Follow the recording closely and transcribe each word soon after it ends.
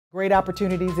Great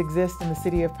opportunities exist in the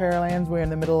city of Pearland. We're in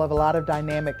the middle of a lot of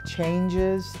dynamic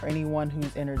changes. For anyone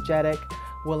who's energetic,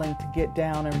 willing to get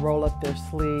down and roll up their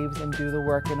sleeves and do the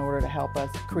work in order to help us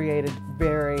create a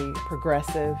very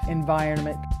progressive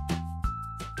environment.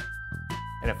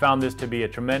 And I found this to be a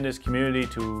tremendous community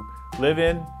to live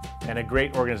in and a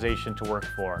great organization to work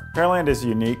for. Pearland is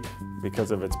unique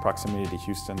because of its proximity to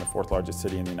Houston, the fourth largest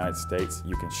city in the United States.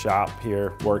 You can shop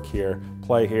here, work here,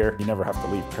 play here. You never have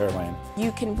to leave Pearland.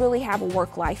 You can really have a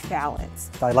work-life balance.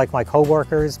 I like my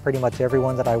coworkers, pretty much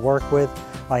everyone that I work with.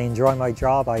 I enjoy my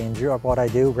job, I enjoy what I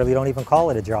do. Really don't even call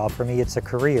it a job. For me, it's a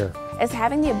career. It's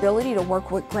having the ability to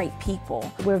work with great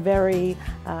people. We're very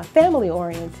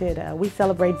family-oriented. We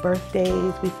celebrate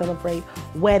birthdays, we celebrate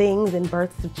weddings and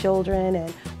births of children,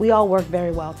 and we all work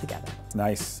very well together. It's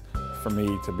nice for me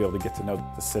to be able to get to know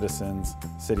the citizens,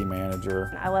 city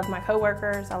manager. I love my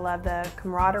coworkers, I love the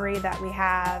camaraderie that we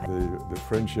have. The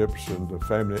friendships and the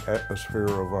family atmosphere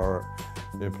of our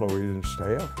employees and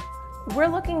staff. We're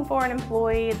looking for an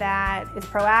employee that is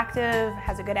proactive,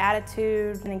 has a good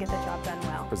attitude, and gets the job done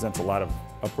well. Presents a lot of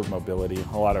upward mobility,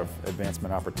 a lot of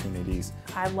advancement opportunities.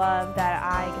 I love that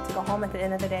I get to go home at the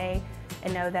end of the day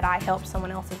and know that I helped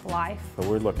someone else's life. But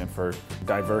we're looking for a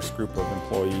diverse group of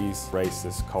employees,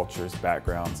 races, cultures,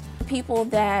 backgrounds. People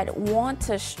that want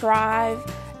to strive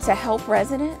to help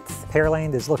residents.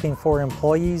 Pearland is looking for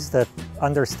employees that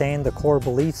understand the core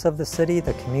beliefs of the city,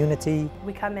 the community.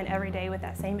 We come in every day with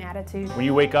that same attitude. When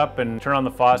you wake up and turn on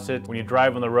the faucet, when you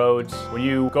drive on the roads, when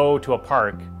you go to a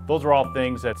park, those are all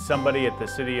things that somebody at the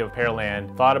city of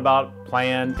Pearland thought about,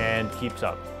 planned, and keeps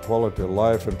up. Quality of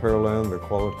life in Pearland, the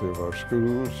quality of our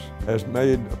schools has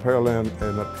made Pearland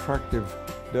an attractive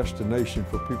destination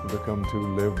for people to come to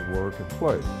live, work, and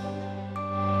play.